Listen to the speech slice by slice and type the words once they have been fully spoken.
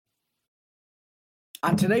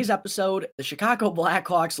On today's episode, the Chicago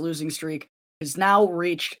Blackhawks losing streak has now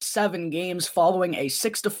reached 7 games following a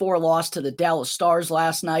 6-4 loss to the Dallas Stars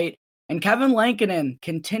last night. And Kevin Lankinen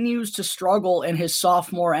continues to struggle in his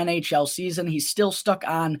sophomore NHL season. He's still stuck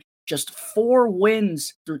on just 4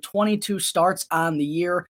 wins through 22 starts on the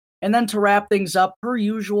year. And then to wrap things up, per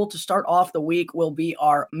usual, to start off the week will be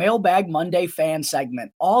our Mailbag Monday fan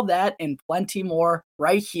segment. All that and plenty more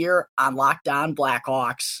right here on Locked On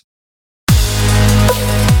Blackhawks.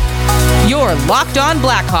 You're Locked On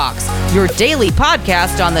Blackhawks, your daily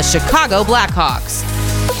podcast on the Chicago Blackhawks.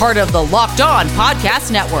 Part of the Locked On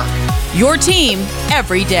Podcast Network, your team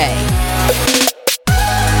every day.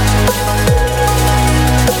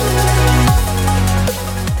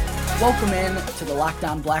 Welcome in to the Locked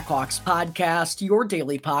On Blackhawks podcast, your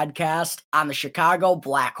daily podcast on the Chicago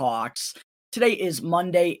Blackhawks. Today is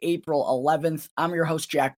Monday, April 11th. I'm your host,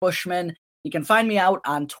 Jack Bushman. You can find me out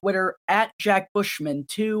on Twitter at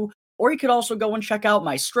JackBushman2, or you could also go and check out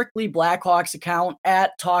my Strictly Blackhawks account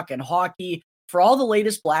at Talkin' Hockey for all the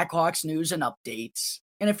latest Blackhawks news and updates.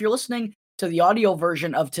 And if you're listening to the audio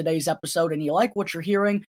version of today's episode and you like what you're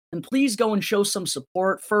hearing, then please go and show some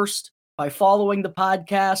support first by following the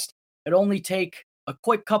podcast. It only take a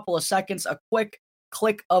quick couple of seconds. A quick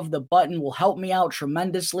click of the button will help me out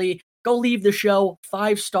tremendously. Go leave the show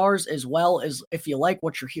 5 stars as well as if you like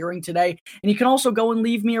what you're hearing today. And you can also go and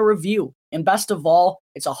leave me a review. And best of all,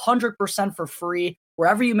 it's 100% for free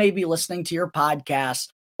wherever you may be listening to your podcast,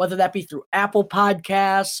 whether that be through Apple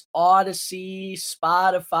Podcasts, Odyssey,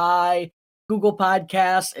 Spotify, Google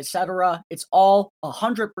Podcasts, etc. It's all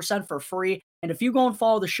 100% for free. And if you go and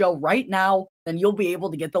follow the show right now, then you'll be able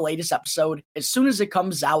to get the latest episode as soon as it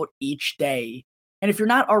comes out each day. And if you're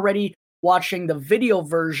not already watching the video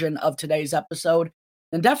version of today's episode,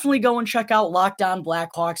 then definitely go and check out Locked On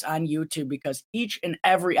Blackhawks on YouTube, because each and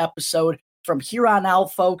every episode from here on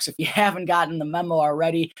out, folks, if you haven't gotten the memo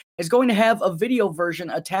already, is going to have a video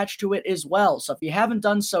version attached to it as well. So if you haven't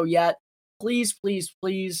done so yet, please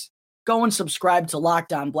go and subscribe to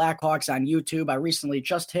Locked On Blackhawks on YouTube. I recently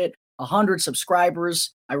just hit 100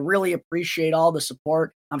 subscribers. I really appreciate all the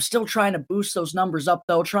support. I'm still trying to boost those numbers up,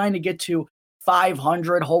 though, trying to get to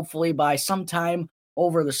 500, hopefully by sometime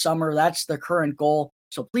over the summer. That's the current goal.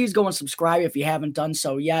 So please go and subscribe if you haven't done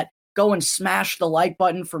so yet. Go and smash the like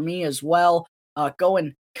button for me as well. Go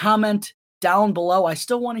and comment down below. I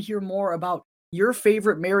still want to hear more about your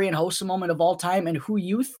favorite Marian Hossa moment of all time and who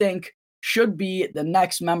you think should be the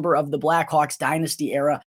next member of the Blackhawks dynasty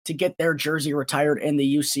era to get their jersey retired in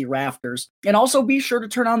the UC Rafters. And also be sure to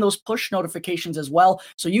turn on those push notifications as well,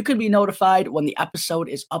 so you can be notified when the episode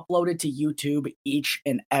is uploaded to YouTube each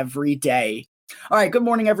and every day. All right, good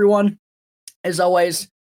morning, everyone. As always,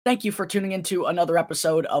 thank you for tuning into another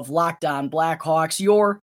episode of Locked On Blackhawks,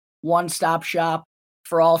 your one-stop shop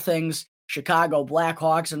for all things Chicago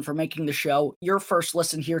Blackhawks, and for making the show your first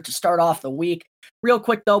listen here to start off the week. Real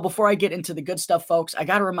quick, though, before I get into the good stuff, folks, I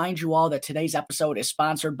got to remind you all that today's episode is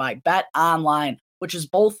sponsored by Bet Online, which is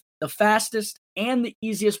both the fastest and the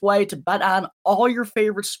easiest way to bet on all your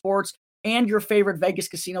favorite sports and your favorite Vegas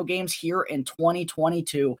casino games here in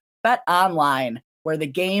 2022. Bet Online, where the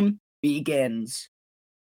game begins.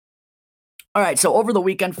 All right, so over the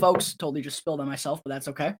weekend, folks, totally just spilled on myself, but that's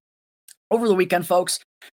okay. Over the weekend, folks,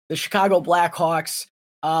 the Chicago Blackhawks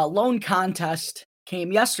lone contest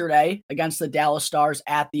came yesterday against the Dallas Stars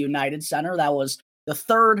at the United Center. That was the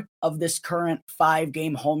third of this current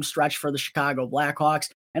 5-game home stretch for the Chicago Blackhawks,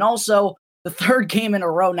 and also the third game in a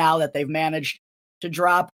row now that they've managed to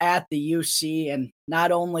drop at the UC, and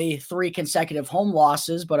not only 3 consecutive home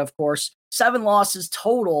losses, but of course 7 losses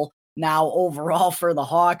total now overall for the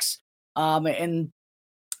Hawks, and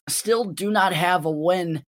still do not have a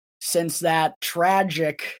win since that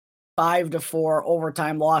tragic 5-4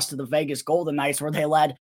 overtime loss to the Vegas Golden Knights, where they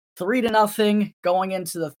led 3-0 going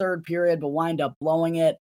into the third period, but wind up blowing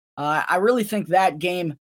it. I really think that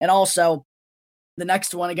game, and also the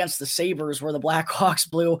next one against the Sabres, where the Blackhawks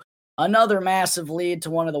blew another massive lead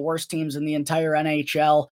to one of the worst teams in the entire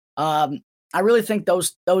NHL. I really think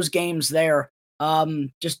those games there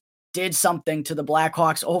just did something to the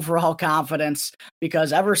Blackhawks' overall confidence,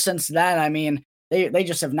 because ever since then, I mean, they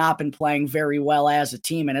just have not been playing very well as a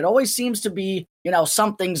team. And it always seems to be,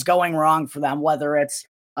 something's going wrong for them, whether it's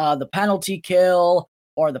the penalty kill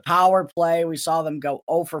or the power play. We saw them go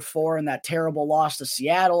 0 for 4 in that terrible loss to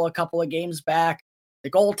Seattle a couple of games back.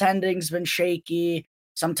 The goaltending's been shaky.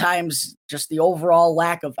 Sometimes just the overall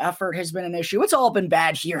lack of effort has been an issue. It's all been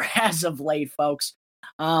bad here as of late, folks.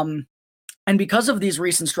 And because of these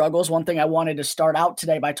recent struggles, one thing I wanted to start out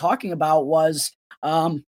today by talking about was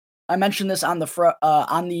I mentioned this on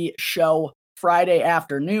the show Friday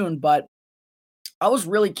afternoon, but I was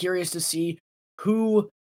really curious to see who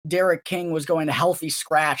Derek King was going to healthy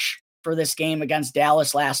scratch for this game against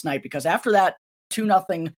Dallas last night, because after that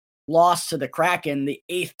 2-0 loss to the Kraken, the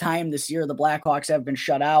 8th time this year the Blackhawks have been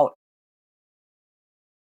shut out.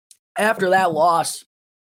 After that loss,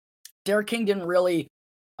 Derek King didn't really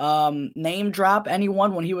name drop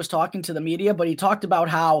anyone when he was talking to the media, but he talked about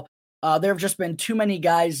how there have just been too many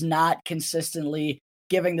guys not consistently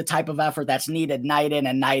giving the type of effort that's needed night in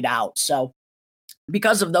and night out. So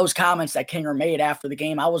because of those comments that Kinger made after the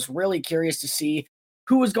game, I was really curious to see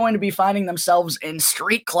who was going to be finding themselves in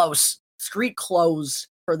street clothes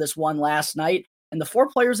for this one last night. And the 4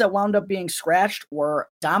 players that wound up being scratched were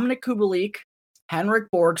Dominik Kubalik, Henrik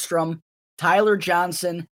Borgstrom, Tyler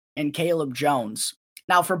Johnson, and Caleb Jones.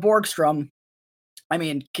 Now for Borgstrom, I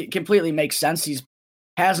mean, completely makes sense. He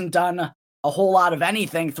hasn't done a whole lot of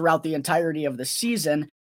anything throughout the entirety of the season.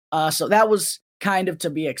 So that was kind of to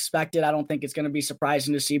be expected. I don't think it's going to be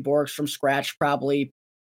surprising to see Borgstrom scratch probably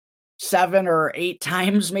 7 or 8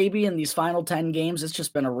 times maybe in these final 10 games. It's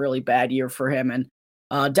just been a really bad year for him,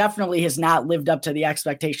 and definitely has not lived up to the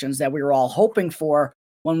expectations that we were all hoping for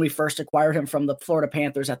when we first acquired him from the Florida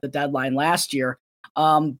Panthers at the deadline last year.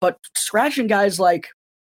 But scratching guys like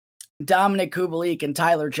Dominik Kubalik and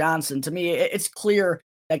Tyler Johnson, to me, it's clear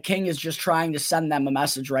that King is just trying to send them a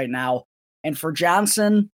message right now. And for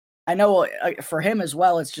Johnson, I know for him as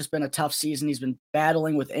well, it's just been a tough season. He's been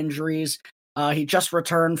battling with injuries. He just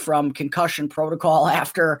returned from concussion protocol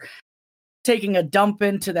after taking a dump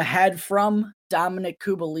into the head from Dominik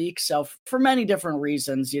Kubalik. So for many different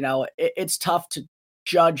reasons, it's tough to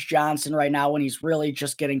judge Johnson right now when he's really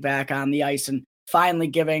just getting back on the ice and finally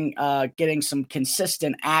getting some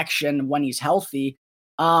consistent action when he's healthy.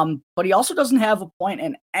 But he also doesn't have a point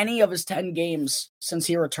in any of his 10 games since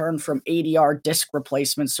he returned from ADR disc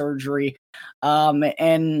replacement surgery.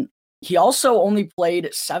 And he also only played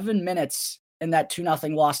 7 minutes in that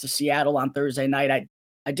 2-0 loss to Seattle on Thursday night.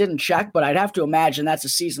 I didn't check, but I'd have to imagine that's a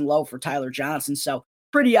season low for Tyler Johnson. So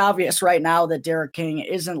pretty obvious right now that Derek King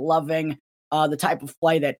isn't loving the type of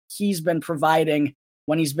play that he's been providing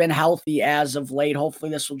when he's been healthy as of late.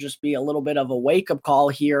 Hopefully this will just be a little bit of a wake-up call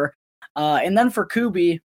here. And then for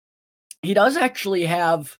Kubi, he does actually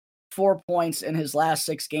have 4 points in his last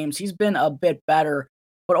 6 games. He's been a bit better,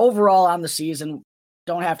 but overall on the season,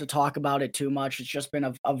 don't have to talk about it too much. It's just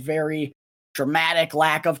been a very dramatic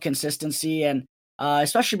lack of consistency, and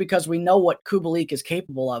especially because we know what Kubalik is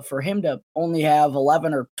capable of. For him to only have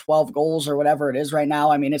 11 or 12 goals or whatever it is right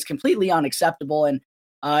now, I mean, it's completely unacceptable, and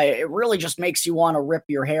it really just makes you want to rip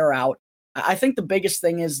your hair out. I think the biggest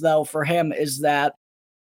thing is, though, for him is that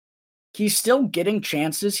he's still getting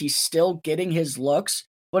chances. He's still getting his looks,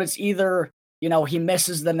 but it's either, he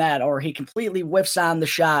misses the net, or he completely whiffs on the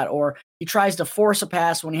shot, or he tries to force a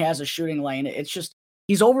pass when he has a shooting lane. It's just,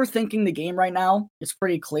 he's overthinking the game right now. It's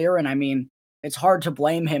pretty clear. And I mean, it's hard to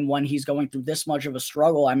blame him when he's going through this much of a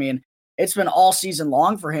struggle. I mean, it's been all season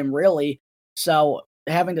long for him, really. So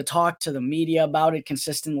having to talk to the media about it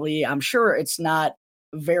consistently, I'm sure it's not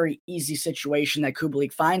a very easy situation that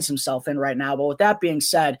Kubalik finds himself in right now. But with that being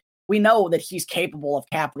said, we know that he's capable of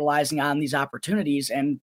capitalizing on these opportunities,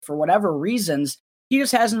 and for whatever reasons, he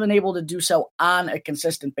just hasn't been able to do so on a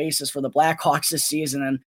consistent basis for the Blackhawks this season.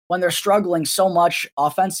 And when they're struggling so much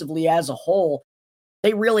offensively as a whole,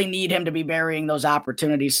 they really need him to be burying those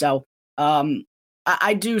opportunities. So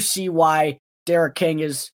I do see why Derek King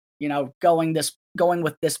is, going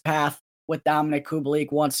with this path with Dominik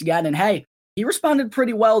Kubalik once again. And hey, he responded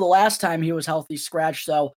pretty well the last time he was healthy scratch.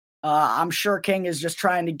 So I'm sure King is just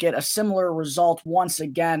trying to get a similar result once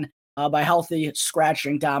again by healthy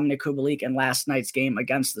scratching Dominik Kubalik in last night's game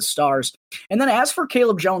against the Stars. And then as for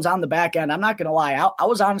Caleb Jones on the back end, I'm not going to lie, I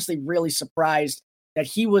was honestly really surprised that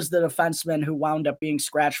he was the defenseman who wound up being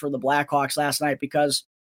scratched for the Blackhawks last night, because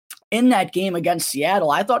in that game against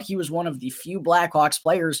Seattle, I thought he was one of the few Blackhawks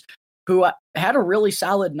players who had a really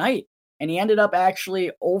solid night. And he ended up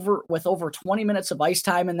actually with over 20 minutes of ice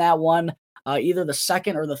time in that one. Either the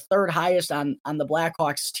second or the third highest on the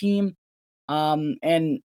Blackhawks team.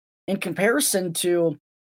 And in comparison to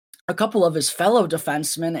a couple of his fellow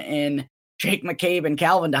defensemen in Jake McCabe and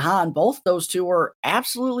Calvin DeHaan, both those two were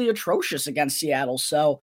absolutely atrocious against Seattle.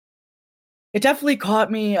 So it definitely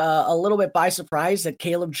caught me a little bit by surprise that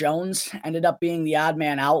Caleb Jones ended up being the odd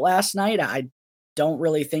man out last night. I don't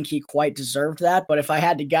really think he quite deserved that, but if I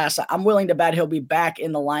had to guess, I'm willing to bet he'll be back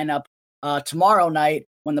in the lineup tomorrow night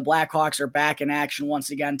when the Blackhawks are back in action once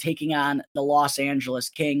again, taking on the Los Angeles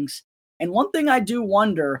Kings. And one thing I do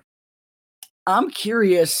wonder, I'm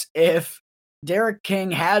curious if Derek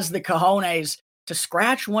King has the cojones to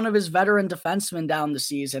scratch one of his veteran defensemen down the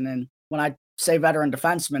season. And when I say veteran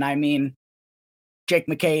defenseman, I mean Jake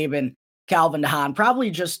McCabe and Calvin DeHaan.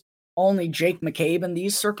 Probably just only Jake McCabe in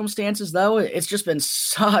these circumstances, though. It's just been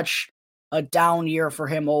such a down year for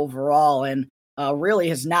him overall, and really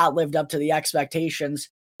has not lived up to the expectations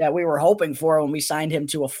that we were hoping for when we signed him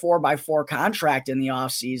to a 4x4 contract in the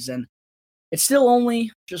offseason. It's still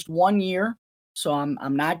only just 1 year, so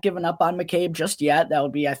I'm not giving up on McCabe just yet. That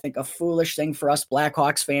would be, I think, a foolish thing for us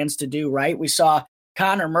Blackhawks fans to do, right? We saw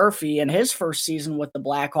Connor Murphy in his first season with the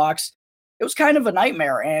Blackhawks. It was kind of a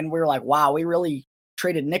nightmare, and we were like, wow, we really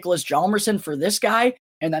traded Nicholas Hjalmarsson for this guy?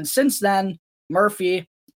 And then since then, Murphy,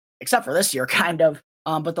 except for this year, kind of,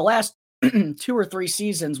 but the last 2 or 3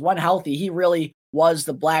 seasons, when healthy, he really was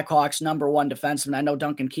the Blackhawks' number one defenseman. I know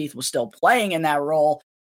Duncan Keith was still playing in that role.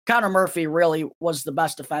 Connor Murphy really was the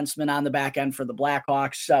best defenseman on the back end for the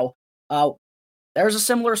Blackhawks. So there's a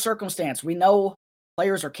similar circumstance. We know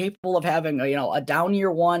players are capable of having a down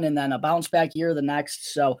year one and then a bounce back year the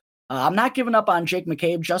next. So I'm not giving up on Jake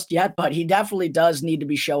McCabe just yet, but he definitely does need to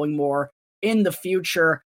be showing more in the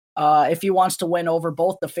future if he wants to win over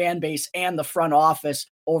both the fan base and the front office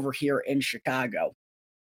over here in Chicago.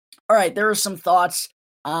 All right, there are some thoughts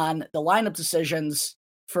on the lineup decisions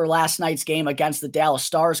for last night's game against the Dallas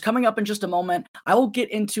Stars. Coming up in just a moment, I will get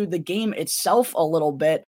into the game itself a little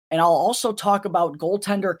bit, and I'll also talk about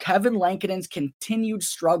goaltender Kevin Lankinen's continued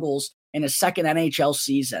struggles in his second NHL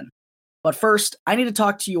season. But first, I need to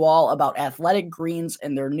talk to you all about Athletic Greens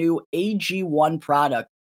and their new AG1 product.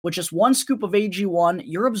 With just 1 scoop of AG1,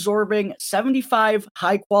 you're absorbing 75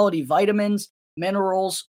 high-quality vitamins,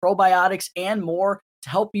 minerals, probiotics, and more to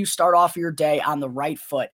help you start off your day on the right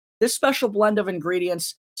foot. This special blend of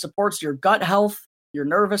ingredients supports your gut health, your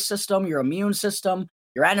nervous system, your immune system,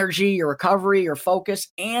 your energy, your recovery, your focus,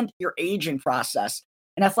 and your aging process.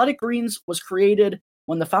 And Athletic Greens was created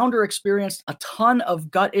when the founder experienced a ton of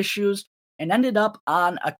gut issues and ended up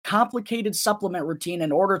on a complicated supplement routine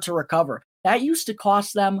in order to recover. That used to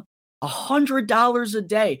cost them $100 a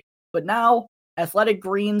day, but now Athletic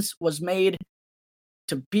Greens was made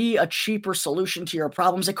to be a cheaper solution to your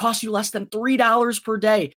problems. It costs you less than $3 per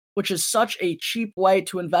day, which is such a cheap way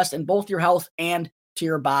to invest in both your health and to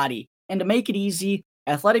your body. And to make it easy,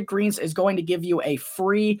 Athletic Greens is going to give you a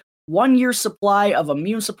free 1-year supply of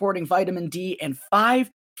immune-supporting vitamin D and 5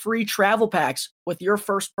 free travel packs with your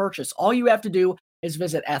first purchase. All you have to do is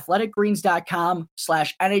visit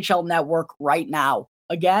athleticgreens.com/NHL Network right now.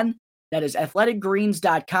 Again, that is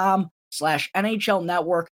athleticgreens.com/NHL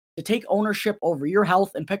Network to take ownership over your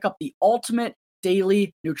health and pick up the ultimate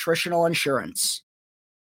daily nutritional insurance.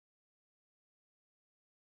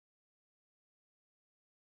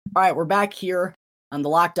 All right, we're back here on the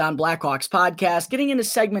Locked On Blackhawks podcast. Getting into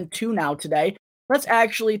segment 2 now today. Let's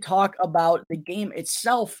actually talk about the game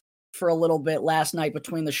itself for a little bit last night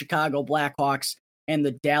between the Chicago Blackhawks and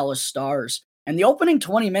the Dallas Stars. And the opening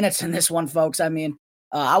 20 minutes in this one, folks, I mean,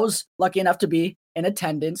 I was lucky enough to be in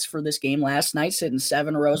attendance for this game last night, sitting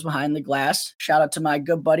 7 rows behind the glass. Shout out to my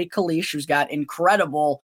good buddy Kalish, who's got an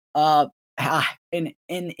incredible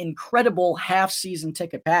half-season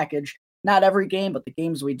ticket package. Not every game, but the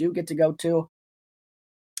games we do get to go to,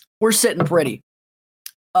 we're sitting pretty.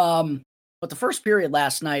 But the first period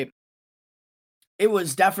last night, it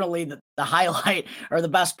was definitely the highlight or the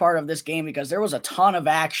best part of this game because there was a ton of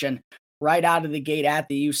action right out of the gate at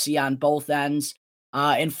the UC on both ends.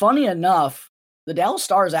 And funny enough, the Dallas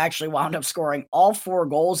Stars actually wound up scoring all 4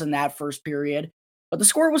 goals in that first period. But the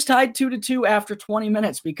score was tied 2-2 after 20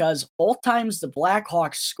 minutes because both times the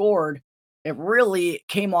Blackhawks scored, it really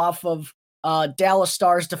came off of Dallas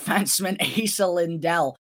Stars defenseman Asa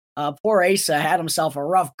Lindell. Poor Asa had himself a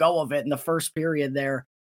rough go of it in the first period there.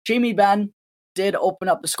 Jamie Benn did open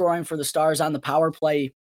up the scoring for the Stars on the power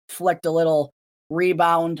play, flicked a little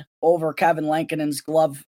rebound over Kevin Lankinen's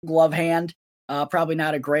glove hand. Probably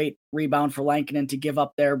not a great rebound for Lankinen to give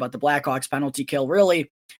up there, but the Blackhawks penalty kill really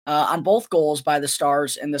on both goals by the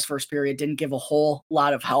Stars in this first period didn't give a whole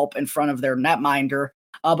lot of help in front of their netminder.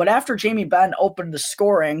 But after Jamie Benn opened the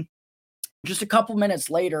scoring, just a couple minutes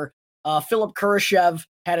later, Philip Kurashev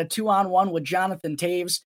had a 2-on-1 with Jonathan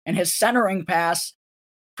Toews, and his centering pass,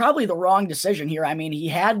 probably the wrong decision here. I mean, he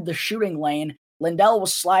had the shooting lane. Lindell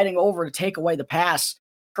was sliding over to take away the pass.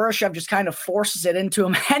 Kurashev just kind of forces it into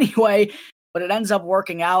him anyway, but it ends up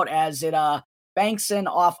working out as it banks in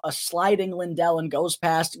off a sliding Lindell and goes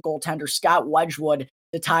past goaltender Scott Wedgwood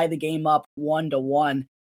to tie the game up 1-1.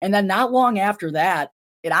 And then not long after that,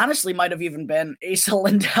 it honestly might have even been Asa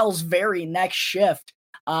Lindell's very next shift.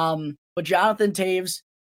 But Jonathan Toews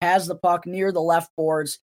has the puck near the left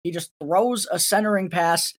boards, He just throws a centering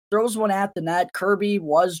pass, throws one at the net. Kirby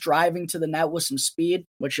was driving to the net with some speed,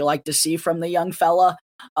 which you like to see from the young fella.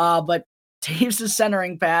 But Toews'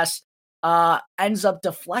 centering pass ends up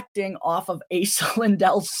deflecting off of Asa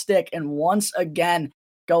Lindell's stick, and once again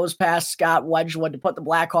goes past Scott Wedgwood to put the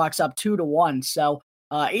Blackhawks up 2-1. So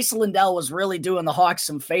Asa Lindell was really doing the Hawks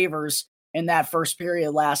some favors in that first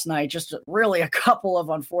period last night. Just really a couple of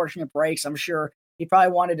unfortunate breaks. I'm sure he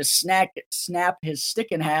probably wanted to snap his stick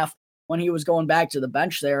in half when he was going back to the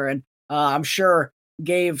bench there, and I'm sure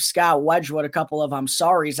gave Scott Wedgwood a couple of I'm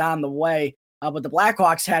sorries on the way. But the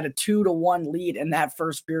Blackhawks had a 2-1 lead in that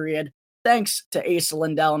first period, thanks to Asa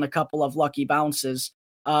Lindell and a couple of lucky bounces.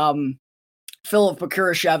 Philip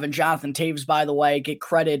Kurashev and Jonathan Toews, by the way, get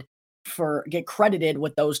credited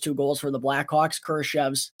with those 2 goals for the Blackhawks.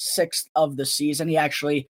 Kurashev's 6th of the season. He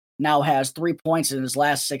actually now has 3 points in his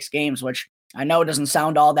last 6 games, which I know doesn't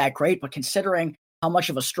sound all that great, but considering how much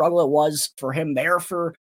of a struggle it was for him there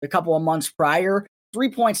for the couple of months prior,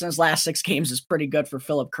 3 points in his last 6 games is pretty good for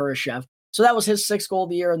Philip Kurashev. So that was his 6th goal of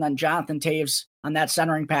the year. And then Jonathan Toews on that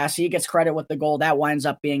centering pass, he gets credit with the goal. That winds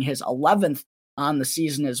up being his 11th on the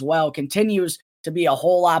season as well. Continues to be a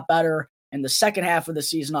whole lot better in the second half of the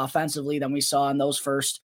season offensively than we saw in those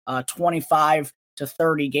first 25 to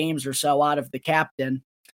 30 games or so out of the captain.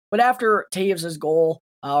 But after Toews' goal,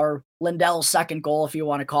 or Lindell's second goal, if you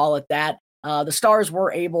want to call it that, the Stars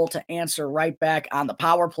were able to answer right back on the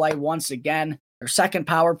power play once again. Their second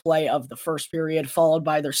power play of the first period, followed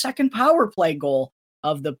by their second power play goal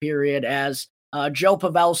of the period, as Joe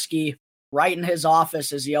Pavelski, right in his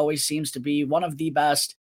office, as he always seems to be, one of the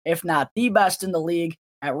best, if not the best in the league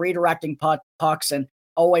at redirecting pucks and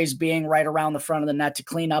always being right around the front of the net to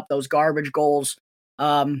clean up those garbage goals.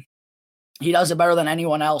 He does it better than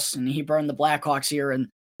anyone else, and he burned the Blackhawks here in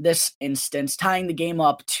this instance, tying the game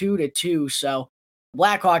up 2-2. So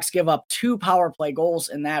Blackhawks give up 2 power play goals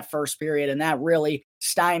in that first period, and that really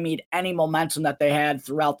stymied any momentum that they had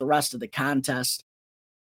throughout the rest of the contest.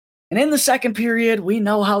 And in the second period, we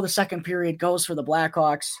know how the second period goes for the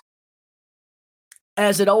Blackhawks.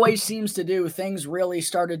 As it always seems to do, things really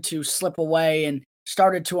started to slip away and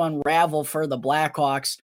started to unravel for the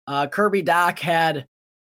Blackhawks. Kirby Dach had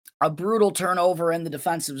a brutal turnover in the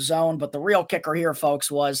defensive zone, but the real kicker here, folks,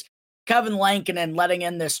 was Kevin Lankinen letting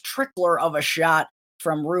in this trickler of a shot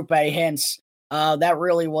from Roope Hintz. That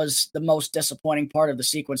really was the most disappointing part of the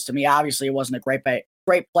sequence to me. Obviously, it wasn't a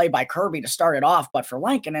great play by Kirby to start it off, but for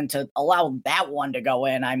Lankinen to allow that one to go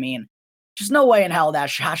in, I mean, just no way in hell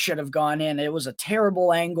that shot should have gone in. It was a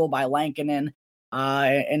terrible angle by Lankinen.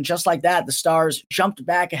 And just like that, the Stars jumped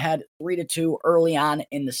back ahead 3-2 early on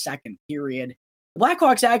in the second period. The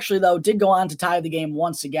Blackhawks actually, though, did go on to tie the game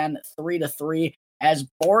once again, 3-3, as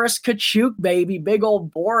Boris Katchouk, baby, big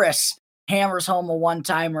old Boris, hammers home a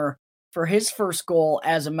one-timer for his first goal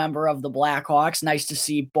as a member of the Blackhawks. Nice to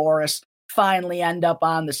see Boris finally end up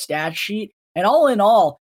on the stat sheet. And all in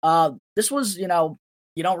all, this was, you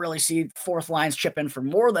don't really see fourth lines chip in for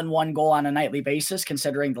more than 1 goal on a nightly basis,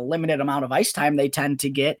 considering the limited amount of ice time they tend to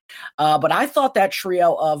get. But I thought that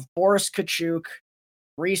trio of Boris Katchouk,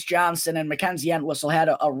 Reese Johnson, and Mackenzie Entwistle had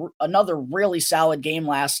another really solid game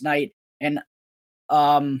last night, and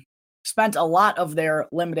spent a lot of their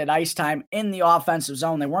limited ice time in the offensive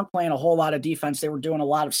zone. They weren't playing a whole lot of defense. They were doing a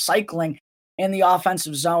lot of cycling in the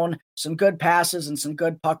offensive zone. Some good passes and some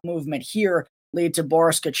good puck movement here lead to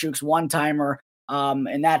Boris Katchouk's one-timer,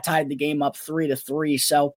 and that tied the game up 3-3.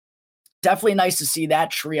 So definitely nice to see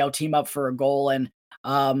that trio team up for a goal, and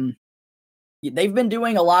they've been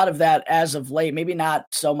doing a lot of that as of late. Maybe not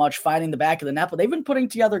so much finding the back of the net, but they've been putting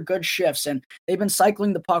together good shifts, and they've been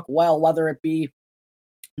cycling the puck well, whether it be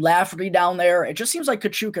Lafferty down there. It just seems like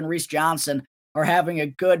Katchouk and Reese Johnson are having a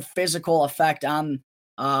good physical effect on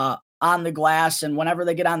the glass, and whenever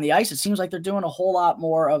they get on the ice, it seems like they're doing a whole lot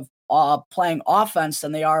more of playing offense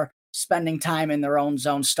than they are spending time in their own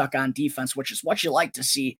zone stuck on defense, which is what you like to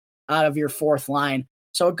see out of your fourth line.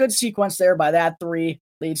 So a good sequence there by that 3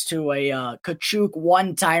 leads to a Katchouk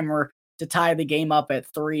one-timer to tie the game up at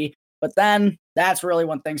 3. But then that's really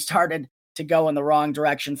when things started to go in the wrong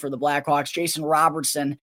direction for the Blackhawks. Jason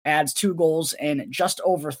Robertson adds 2 goals in just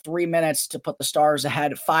over 3 minutes to put the Stars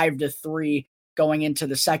ahead 5-3 going into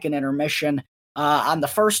the second intermission. On the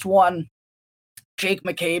first one, Jake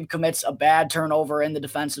McCabe commits a bad turnover in the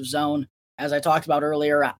defensive zone. As I talked about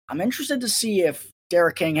earlier, I'm interested to see if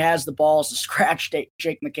Derek King has the balls to scratch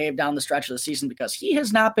Jake McCabe down the stretch of the season, because he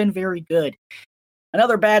has not been very good.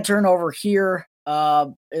 Another bad turnover here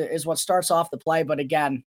is what starts off the play. But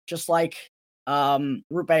again, just like Roope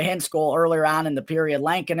Hintz goal earlier on in the period,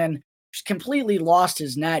 Lankinen just completely lost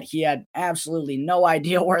his net. He had absolutely no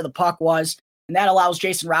idea where the puck was. And that allows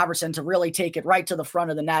Jason Robertson to really take it right to the front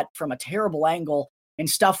of the net from a terrible angle and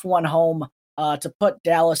stuff one home to put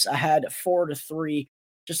Dallas ahead 4-3.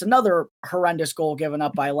 Just another horrendous goal given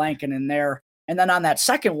up by Lankinen there. And then on that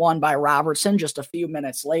second one by Robertson, just a few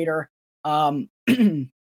minutes later,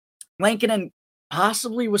 Lankinen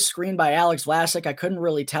possibly was screened by Alex Vlasic. I couldn't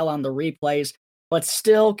really tell on the replays, but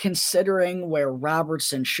still, considering where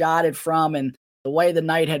Robertson shot it from and the way the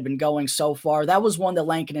night had been going so far, that was one that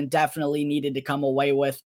Lankinen definitely needed to come away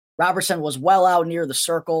with. Robertson was well out near the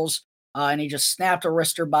circles, and he just snapped a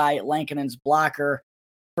wrister by Lankinen's blocker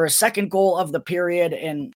for a second goal of the period,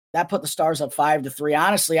 and that put the Stars up 5-3.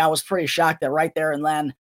 Honestly, I was pretty shocked that right there and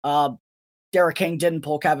then Derek King didn't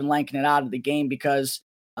pull Kevin Lankinen out of the game because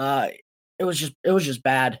it was just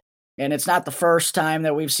bad. And it's not the first time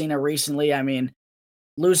that we've seen it recently. I mean,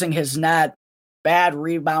 losing his net, bad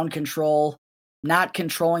rebound control, not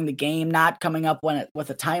controlling the game, not coming up with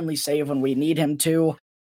a timely save when we need him to.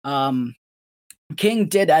 King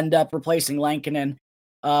did end up replacing Lankinen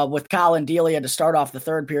with Colin Delia to start off the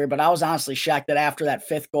third period, but I was honestly shocked that after that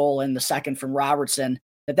fifth goal and the second from Robertson,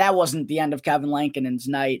 that wasn't the end of Kevin Lankinen's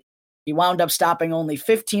night. He wound up stopping only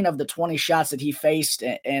 15 of the 20 shots that he faced,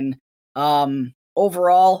 and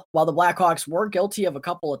overall, while the Blackhawks were guilty of a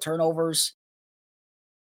couple of turnovers,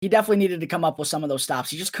 he definitely needed to come up with some of those stops.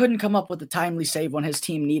 He just couldn't come up with a timely save when his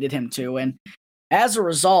team needed him to. And as a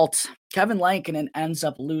result, Kevin Lankinen ends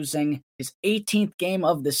up losing his 18th game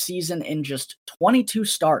of the season in just 22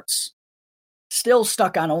 starts. Still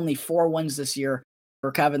stuck on only 4 wins this year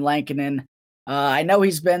for Kevin Lankinen. I know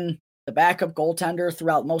he's been the backup goaltender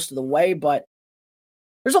throughout most of the way, but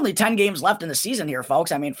there's only 10 games left in the season here,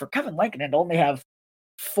 folks. I mean, for Kevin Lankinen to only have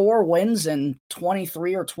 4 wins in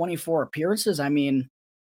 23 or 24 appearances, I mean,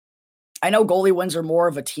 I know goalie wins are more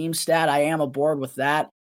of a team stat. I am aboard with that.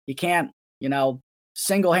 You can't,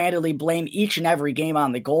 single-handedly blame each and every game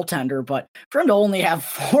on the goaltender, but for him to only have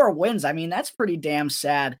 4 wins, I mean, that's pretty damn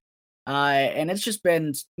sad. And it's just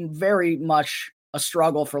been very much a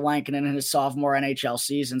struggle for Lankinen in his sophomore NHL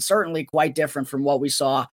season. Certainly quite different from what we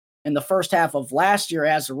saw in the first half of last year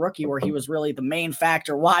as a rookie, where he was really the main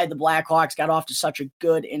factor why the Blackhawks got off to such a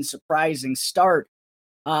good and surprising start.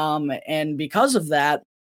 And because of that,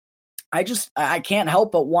 I can't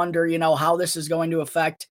help but wonder, how this is going to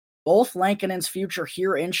affect both Lankinen's future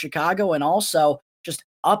here in Chicago and also just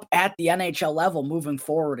up at the NHL level moving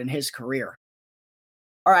forward in his career.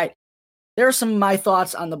 All right. There are some of my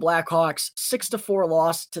thoughts on the Blackhawks' 6-4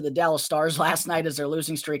 loss to the Dallas Stars last night as their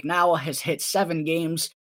losing streak now has hit 7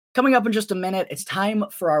 games. Coming up in just a minute, it's time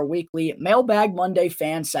for our weekly Mailbag Monday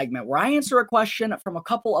fan segment, where I answer a question from a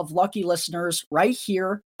couple of lucky listeners right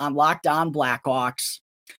here on Locked On Blackhawks.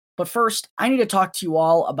 But first, I need to talk to you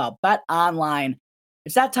all about BetOnline.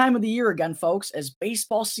 It's that time of the year again, folks, as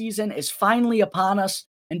baseball season is finally upon us,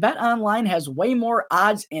 and BetOnline has way more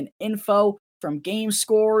odds and info, from game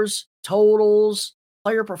scores, totals,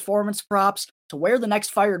 player performance props, to where the next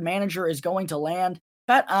fired manager is going to land.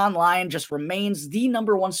 BetOnline just remains the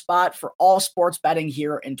number one spot for all sports betting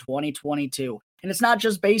here in 2022. And it's not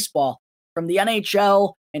just baseball. From the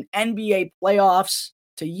NHL and NBA playoffs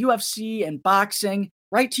to UFC and boxing,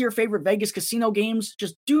 right to your favorite Vegas casino games,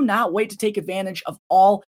 just do not wait to take advantage of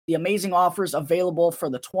all the amazing offers available for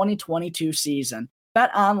the 2022 season.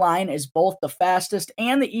 BetOnline is both the fastest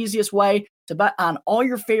and the easiest way to bet on all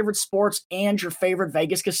your favorite sports and your favorite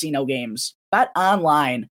Vegas casino games.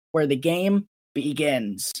 BetOnline, where the game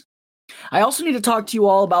begins. I also need to talk to you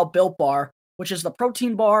all about Built Bar, which is the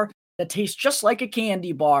protein bar that tastes just like a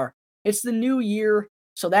candy bar. It's the new year,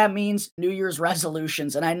 so that means New Year's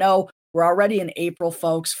resolutions. And I know we're already in April,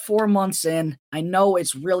 folks, 4 months in. I know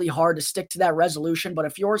it's really hard to stick to that resolution, but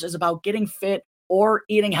if yours is about getting fit or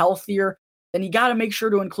eating healthier, then you got to make sure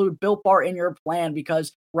to include Built Bar in your plan,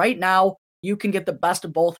 because right now you can get the best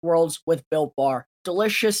of both worlds with Built Bar.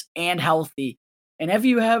 Delicious and healthy. And have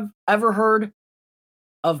you ever heard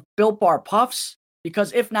of Built Bar Puffs?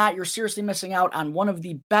 Because if not, you're seriously missing out on one of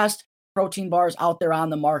the best protein bars out there on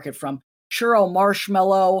the market, from churro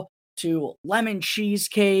marshmallow to lemon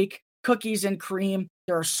cheesecake, cookies and cream.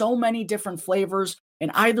 There are so many different flavors,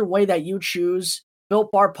 and either way that you choose,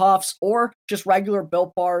 Built Bar Puffs or just regular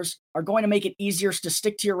Built Bars are going to make it easier to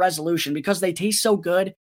stick to your resolution, because they taste so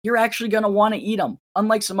good, you're actually going to want to eat them.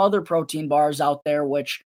 Unlike some other protein bars out there,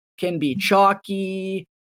 which can be chalky,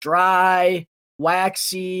 dry,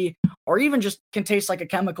 waxy, or even just can taste like a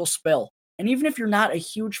chemical spill. And even if you're not a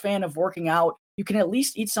huge fan of working out, you can at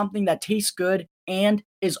least eat something that tastes good and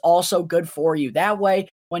is also good for you. That way,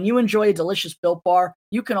 when you enjoy a delicious Built Bar,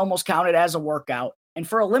 you can almost count it as a workout. And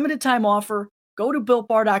for a limited time offer, go to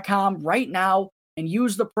BuiltBar.com right now and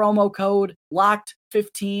use the promo code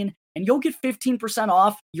LOCKED15 and you'll get 15%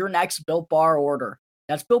 off your next Built Bar order.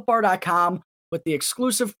 That's BuiltBar.com with the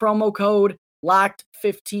exclusive promo code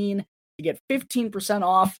LOCKED15 to get 15%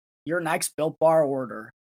 off your next Built Bar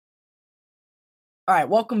order. All right,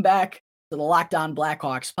 welcome back to the Locked On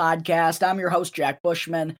Blackhawks podcast. I'm your host, Jack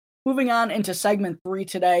Bushman. Moving on into segment 3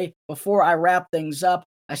 today. Before I wrap things up,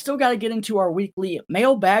 I still got to get into our weekly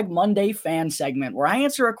Mailbag Monday fan segment where I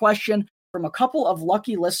answer a question from a couple of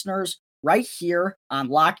lucky listeners right here on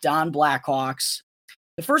Locked On Blackhawks.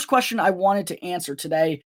 The first question I wanted to answer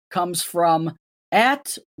today comes from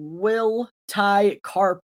 @WillTyCarp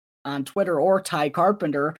on Twitter, or Ty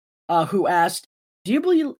Carpenter, who asked, Do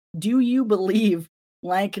you believe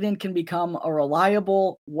Lankinen can become a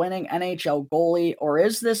reliable, winning NHL goalie, or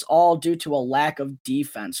is this all due to a lack of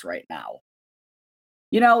defense right now?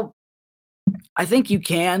 You know, I think you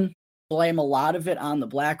can blame a lot of it on the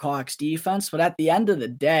Blackhawks defense, but at the end of the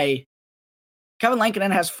day, Kevin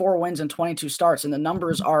Lankinen has 4 wins and 22 starts, and the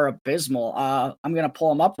numbers are abysmal. I'm going to pull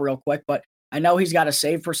them up real quick, but I know he's got a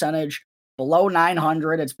save percentage below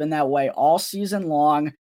 900. It's been that way all season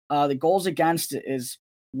long. The goals against is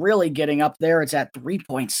really getting up there. It's at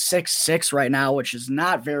 3.66 right now, which is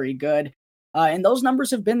not very good. And those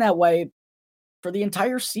numbers have been that way for the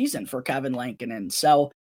entire season for Kevin Lankinen.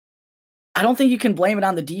 So I don't think you can blame it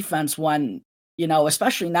on the defense when,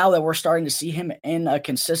 especially now that we're starting to see him in a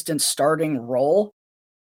consistent starting role.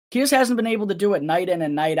 He just hasn't been able to do it night in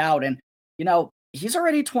and night out. And, he's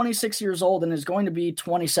already 26 years old and is going to be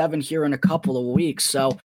 27 here in a couple of weeks.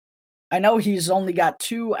 So I know he's only got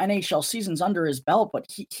 2 NHL seasons under his belt, but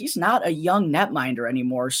he's not a young netminder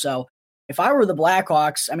anymore. So if I were the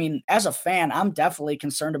Blackhawks, as a fan, I'm definitely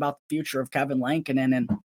concerned about the future of Kevin Lankinen. And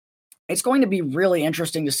it's going to be really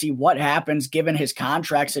interesting to see what happens given his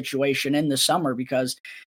contract situation in the summer, because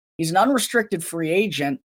he's an unrestricted free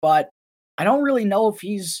agent, but I don't really know if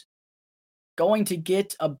he's going to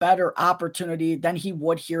get a better opportunity than he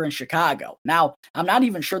would here in Chicago. Now, I'm not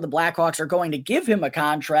even sure the Blackhawks are going to give him a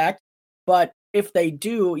contract, but if they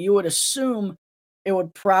do, you would assume it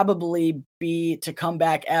would probably be to come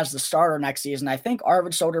back as the starter next season. I think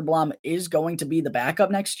Arvid Soderblom is going to be the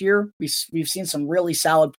backup next year. We've seen some really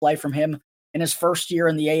solid play from him in his first year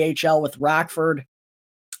in the AHL with Rockford.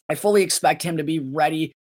 I fully expect him to be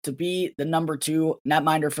ready to be the number 2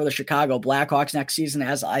 netminder for the Chicago Blackhawks next season,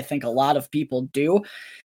 as I think a lot of people do.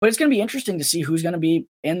 But it's going to be interesting to see who's going to be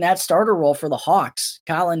in that starter role for the Hawks.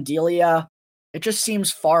 Colin Delia, it just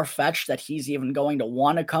seems far-fetched that he's even going to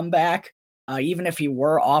want to come back. Even if he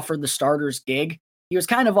were offered the starter's gig, he was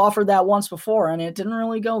kind of offered that once before, and it didn't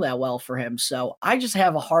really go that well for him. So I just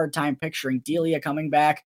have a hard time picturing Delia coming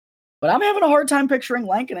back. But I'm having a hard time picturing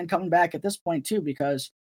Lankinen coming back at this point, too, because,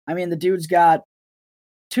 the dude's got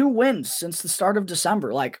 2 wins since the start of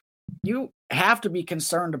December. You have to be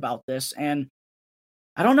concerned about this. And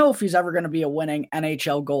I don't know if he's ever going to be a winning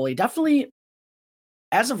NHL goalie. Definitely,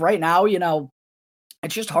 as of right now,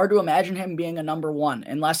 it's just hard to imagine him being a number 1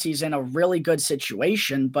 unless he's in a really good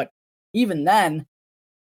situation. But even then,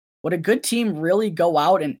 would a good team really go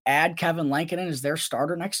out and add Kevin Lankinen as their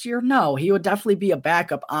starter next year? No, he would definitely be a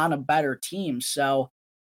backup on a better team. So,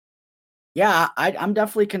 yeah, I'm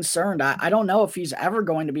definitely concerned. I don't know if he's ever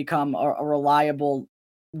going to become a reliable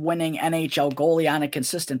winning NHL goalie on a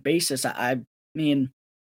consistent basis.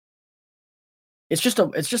 It's just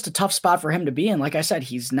a tough spot for him to be in. Like I said,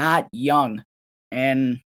 he's not young.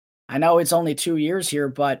 And I know it's only 2 years here,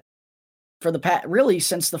 but for really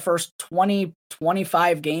since the first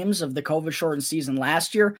 25 games of the COVID-shortened season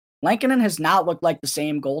last year, Lankinen has not looked like the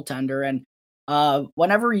same goaltender. And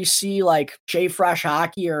whenever you see like Jay Fresh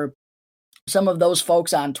Hockey or some of those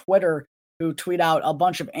folks on Twitter who tweet out a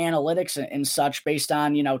bunch of analytics and such based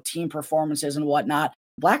on, team performances and whatnot,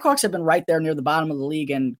 Blackhawks have been right there near the bottom of the league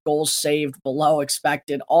and goals saved below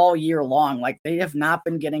expected all year long. Like, they have not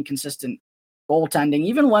been getting consistent goaltending.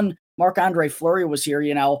 Even when Marc-Andre Fleury was here,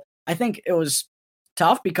 I think it was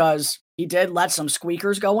tough because he did let some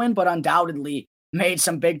squeakers go in, but undoubtedly made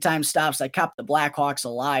some big-time stops that kept the Blackhawks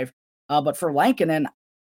alive. But for Lankinen,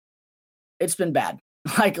 it's been bad.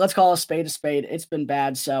 Let's call a spade a spade. It's been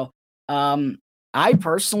bad. So I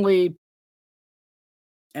personally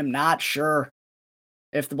am not sure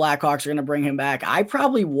if the Blackhawks are going to bring him back. I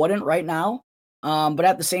probably wouldn't right now. But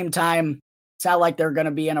at the same time, it's not like they're going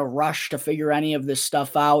to be in a rush to figure any of this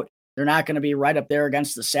stuff out. They're not going to be right up there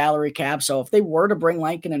against the salary cap. So if they were to bring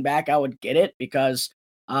Lankinen back, I would get it, because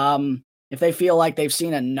if they feel like they've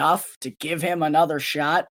seen enough to give him another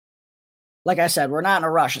shot, like I said, we're not in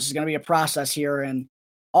a rush. This is going to be a process here. And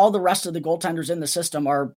all the rest of the goaltenders in the system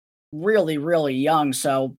are really, really young.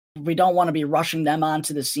 So we don't want to be rushing them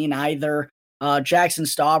onto the scene either. Jackson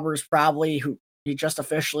Staubers probably, who he just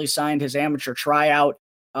officially signed his amateur tryout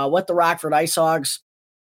with the Rockford Ice Hogs.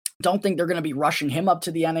 Don't think they're going to be rushing him up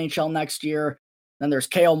to the NHL next year. Then there's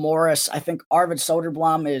Cale Morris. I think Arvid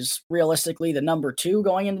Soderblom is realistically the number 2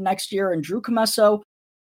 going into next year. And Drew Commesso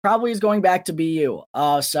probably is going back to BU.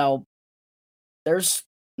 So there's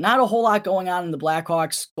not a whole lot going on in the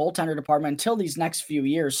Blackhawks goaltender department until these next few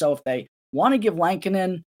years. So if they want to give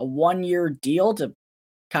Lankinen a 1-year deal to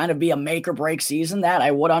kind of be a make or break season, that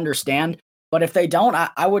I would understand. But if they don't,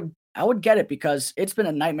 I would get it, because it's been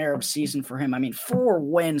a nightmare of a season for him. I mean, 4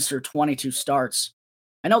 wins through 22 starts.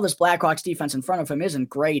 I know this Blackhawks defense in front of him isn't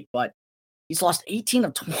great, but he's lost 18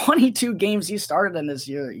 of 22 games he started in this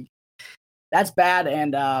year. That's bad,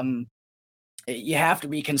 and you have to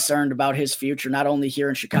be concerned about his future, not only here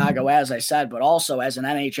in Chicago, as I said, but also as an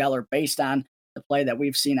NHLer based on the play that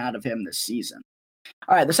we've seen out of him this season.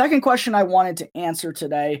 All right, the second question I wanted to answer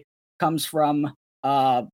today comes from,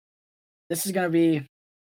 this is going to be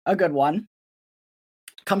a good one.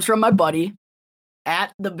 Comes from my buddy,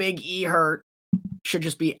 at the Big E Hurt. Should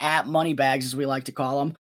just be at Moneybags, as we like to call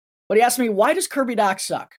him. But he asked me, why does Kirby Dach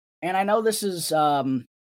suck? And I know this is a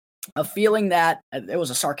feeling that it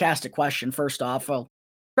was a sarcastic question, first off. Well,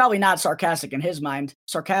 probably not sarcastic in his mind.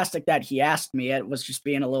 Sarcastic that he asked me. It was just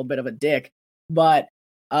being a little bit of a dick. But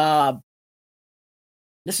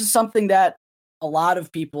this is something that a lot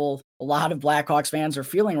of people, a lot of Blackhawks fans are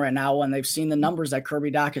feeling right now when they've seen the numbers that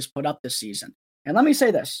Kirby Dach has put up this season. And let me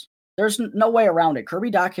say this. There's no way around it.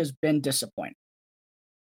 Kirby Dach has been disappointing.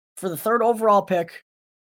 For the 3rd overall pick,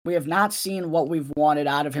 we have not seen what we've wanted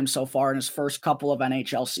out of him so far in his first couple of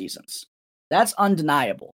NHL seasons. That's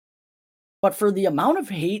undeniable. But for the amount of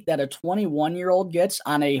hate that a 21-year-old gets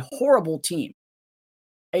on a horrible team,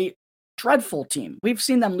 a dreadful team, we've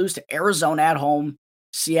seen them lose to Arizona at home,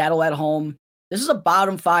 Seattle at home. This is a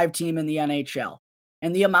bottom 5 team in the NHL.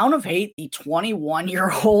 And the amount of hate the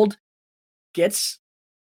 21-year-old gets,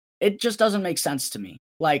 it just doesn't make sense to me.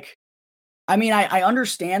 Like, I mean, I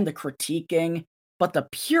understand the critiquing, but the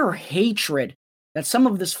pure hatred that some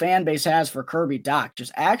of this fan base has for Kirby Dach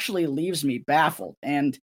just actually leaves me baffled.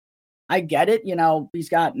 And I get it. You know, he's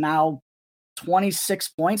got now 26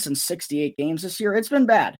 points in 68 games this year. It's been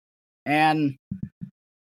bad. And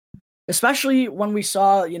especially when we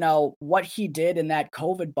saw, you know, what he did in that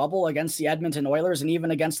COVID bubble against the Edmonton Oilers and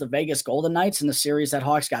even against the Vegas Golden Knights in the series that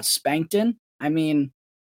Hawks got spanked in. I mean,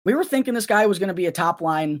 we were thinking this guy was going to be a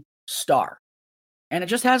top-line star. And it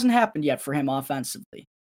just hasn't happened yet for him offensively.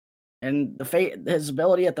 And his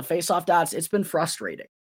ability at the faceoff dots, it's been frustrating.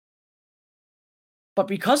 But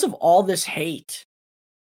because of all this hate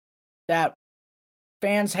that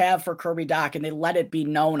fans have for Kirby Dach, and they let it be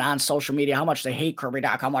known on social media how much they hate Kirby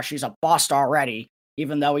Dach, how much he's a bust already,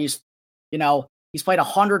 even though he's played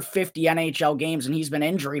 150 NHL games and he's been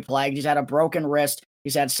injury plagued. He's had a broken wrist.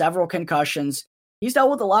 He's had several concussions. He's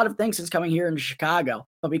dealt with a lot of things since coming here into Chicago.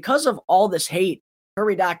 But because of all this hate,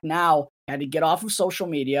 Kirby Dach now had to get off of social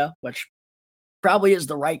media, which probably is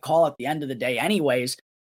the right call at the end of the day anyways.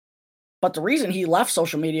 But the reason he left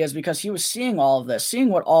social media is because he was seeing all of this, seeing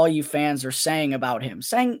what all you fans are saying about him,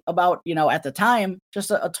 saying about, you know, at the time,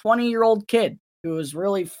 just a 20-year-old kid who was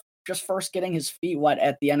really just first getting his feet wet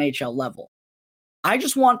at the NHL level. I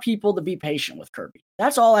just want people to be patient with Kirby.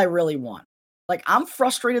 That's all I really want. Like, I'm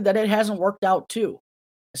frustrated that it hasn't worked out too,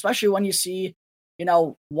 especially when you see, you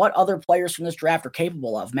know, what other players from this draft are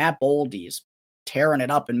capable of. Matt Boldy's tearing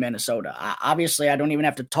it up in Minnesota. Obviously, I don't even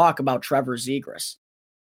have to talk about Trevor Zegras.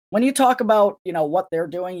 When you talk about, you know, what they're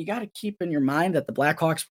doing, you got to keep in your mind that the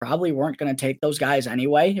Blackhawks probably weren't going to take those guys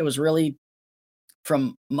anyway. It was really,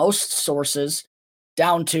 from most sources,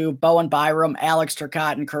 down to Bowen Byram, Alex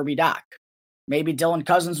Turcotte, and Kirby Dach. Maybe Dylan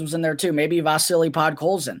Cousins was in there too. Maybe Vasily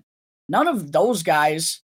Podkolzin. None of those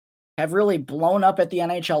guys have really blown up at the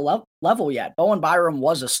NHL level yet. Bowen Byram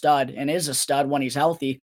was a stud and is a stud when he's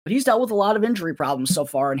healthy, but he's dealt with a lot of injury problems so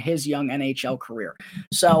far in his young NHL career.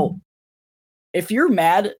 So if you're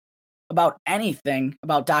mad about anything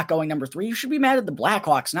about Dach going number 3, you should be mad at the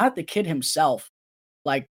Blackhawks, not at the kid himself.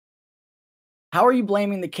 Like, how are you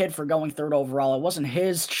blaming the kid for going 3rd overall? It wasn't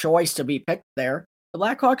his choice to be picked there. The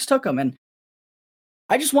Blackhawks took him, and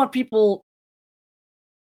I just want people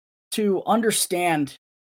to understand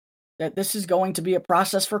that this is going to be a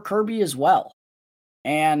process for Kirby as well.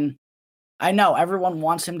 And I know everyone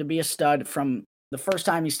wants him to be a stud from the first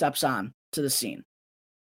time he steps on to the scene.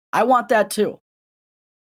 I want that too.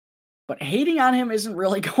 But hating on him isn't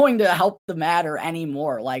really going to help the matter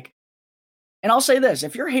anymore. Like, And I'll say this,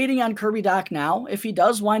 if you're hating on Kirby Dach now, if he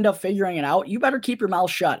does wind up figuring it out, you better keep your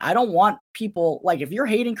mouth shut. I don't want people, like, if you're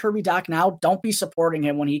hating Kirby Dach now, don't be supporting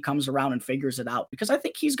him when he comes around and figures it out, because I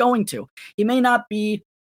think he's going to. He may not be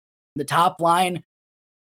the top line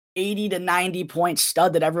 80 to 90 point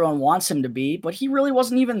stud that everyone wants him to be, but he really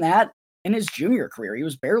wasn't even that in his junior career. He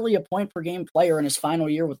was barely a point per game player in his final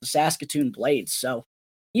year with the Saskatoon Blades. So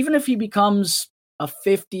even if he becomes a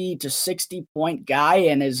 50 to 60 point guy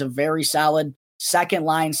and is a very solid second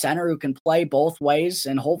line center who can play both ways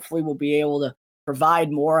and hopefully will be able to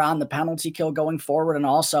provide more on the penalty kill going forward and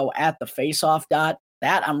also at the faceoff dot,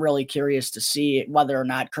 that I'm really curious to see whether or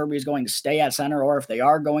not Kirby is going to stay at center or if they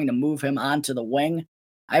are going to move him onto the wing.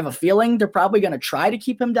 I have a feeling they're probably going to try to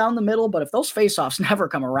keep him down the middle, but if those faceoffs never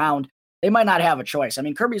come around, they might not have a choice. I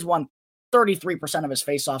mean, Kirby's won 33% of his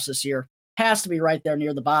faceoffs this year, has to be right there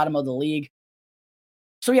near the bottom of the league.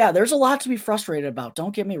 So yeah, there's a lot to be frustrated about.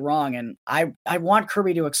 Don't get me wrong. And I want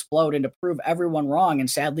Kirby to explode and to prove everyone wrong. And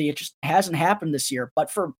sadly, it just hasn't happened this year.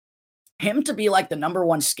 But for him to be like the number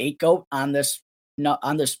one scapegoat on this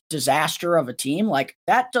disaster of a team, like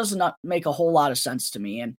that does not make a whole lot of sense to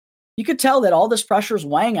me. And you could tell that all this pressure is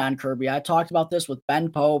weighing on Kirby. I talked about this with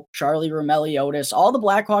Ben Pope, Charlie Roumeliotis, all the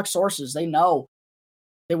Blackhawks sources. They know.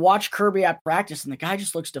 They watch Kirby at practice, and the guy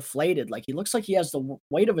just looks deflated. Like he looks like he has the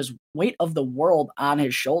weight of the world on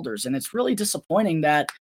his shoulders, and it's really disappointing that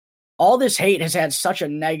all this hate has had such a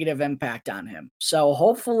negative impact on him. So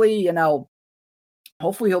hopefully he'll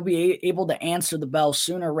be able to answer the bell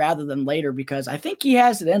sooner rather than later, because I think he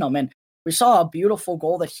has it in him. And we saw a beautiful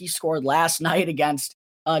goal that he scored last night against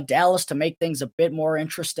Dallas to make things a bit more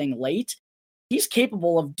interesting late. He's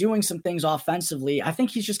capable of doing some things offensively. I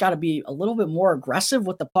think he's just got to be a little bit more aggressive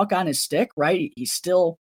with the puck on his stick, right? He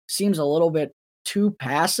still seems a little bit too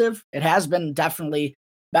passive. It has been definitely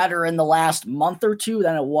better in the last month or two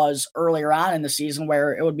than it was earlier on in the season,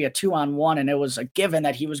 where it would be a 2-on-1 and it was a given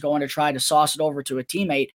that he was going to try to sauce it over to a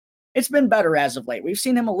teammate. It's been better as of late. We've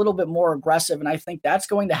seen him a little bit more aggressive, and I think that's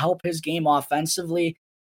going to help his game offensively.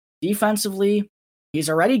 Defensively, he's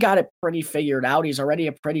already got it pretty figured out. He's already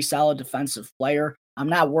a pretty solid defensive player. I'm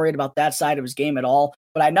not worried about that side of his game at all.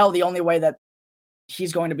 But I know the only way that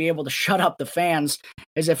he's going to be able to shut up the fans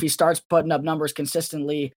is if he starts putting up numbers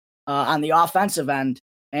consistently on the offensive end.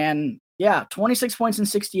 And yeah, 26 points in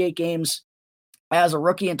 68 games. As a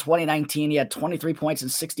rookie in 2019, he had 23 points in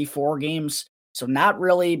 64 games. So not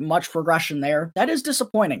really much progression there. That is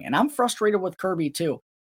disappointing. And I'm frustrated with Kirby too.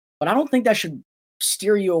 But I don't think that should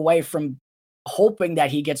steer you away from hoping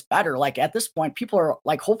that he gets better. Like at this point, people are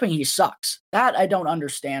like hoping he sucks. That I don't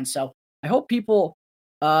understand. So I hope people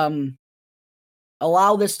allow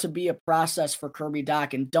this to be a process for Kirby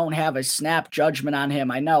Dach and don't have a snap judgment on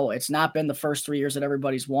him. I know it's not been the first 3 years that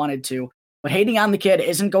everybody's wanted to, but hating on the kid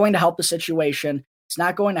isn't going to help the situation. It's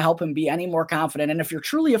not going to help him be any more confident. And if you're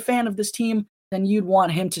truly a fan of this team, then you'd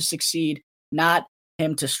want him to succeed, not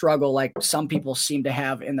him to struggle like some people seem to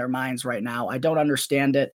have in their minds right now. I don't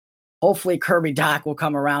understand it. Hopefully Kirby Dach will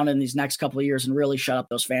come around in these next couple of years and really shut up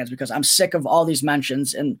those fans, because I'm sick of all these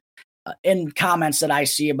mentions and in comments that I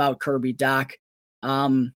see about Kirby Dach.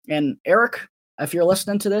 And Eric, if you're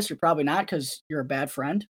listening to this, you're probably not, because you're a bad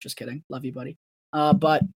friend. Just kidding. Love you, buddy.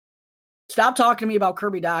 But stop talking to me about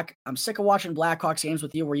Kirby Dach. I'm sick of watching Blackhawks games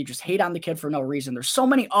with you where you just hate on the kid for no reason. There's so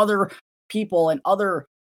many other people and other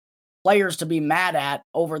players to be mad at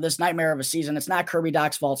over this nightmare of a season. It's not Kirby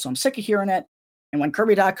Dach's fault, so I'm sick of hearing it. And when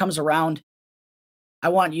Kirby Dach comes around, I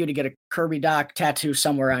want you to get a Kirby Dach tattoo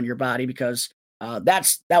somewhere on your body, because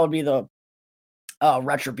that would be the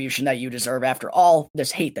retribution that you deserve after all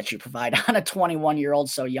this hate that you provide on a 21-year-old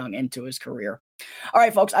so young into his career. All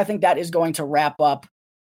right, folks, I think that is going to wrap up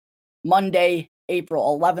Monday,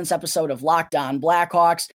 April 11th episode of Locked On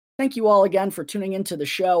Blackhawks. Thank you all again for tuning into the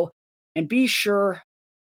show, and be sure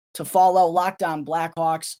to follow Locked On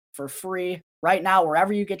Blackhawks for free right now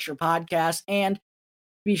wherever you get your podcasts, and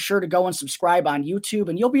be sure to go and subscribe on YouTube,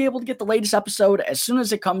 and you'll be able to get the latest episode as soon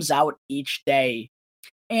as it comes out each day.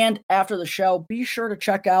 And after the show, be sure to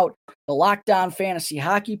check out the Locked On Fantasy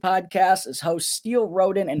Hockey Podcast, as hosts Steele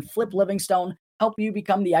Roden and Flip Livingstone help you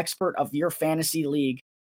become the expert of your fantasy league.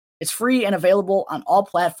 It's free and available on all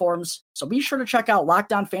platforms, so be sure to check out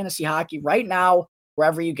Locked On Fantasy Hockey right now,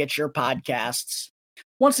 wherever you get your podcasts.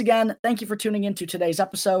 Once again, thank you for tuning into today's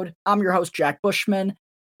episode. I'm your host, Jack Bushman.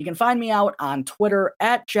 You can find me out on Twitter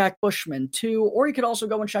at JackBushman2, or you could also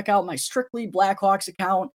go and check out my Strictly Blackhawks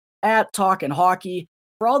account at Talkin' Hockey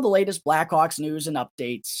for all the latest Blackhawks news and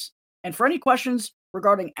updates. And for any questions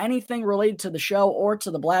regarding anything related to the show or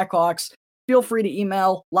to the Blackhawks, feel free to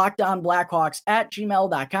email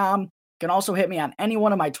lockedonblackhawks@gmail.com. You can also hit me on any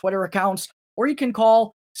one of my Twitter accounts, or you can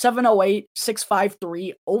call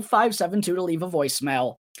 708-653-0572 to leave a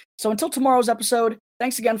voicemail. So until tomorrow's episode,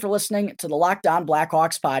 thanks again for listening to the Locked On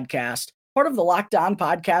Blackhawks podcast, part of the Locked On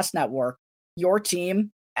Podcast Network, your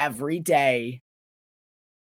team every day.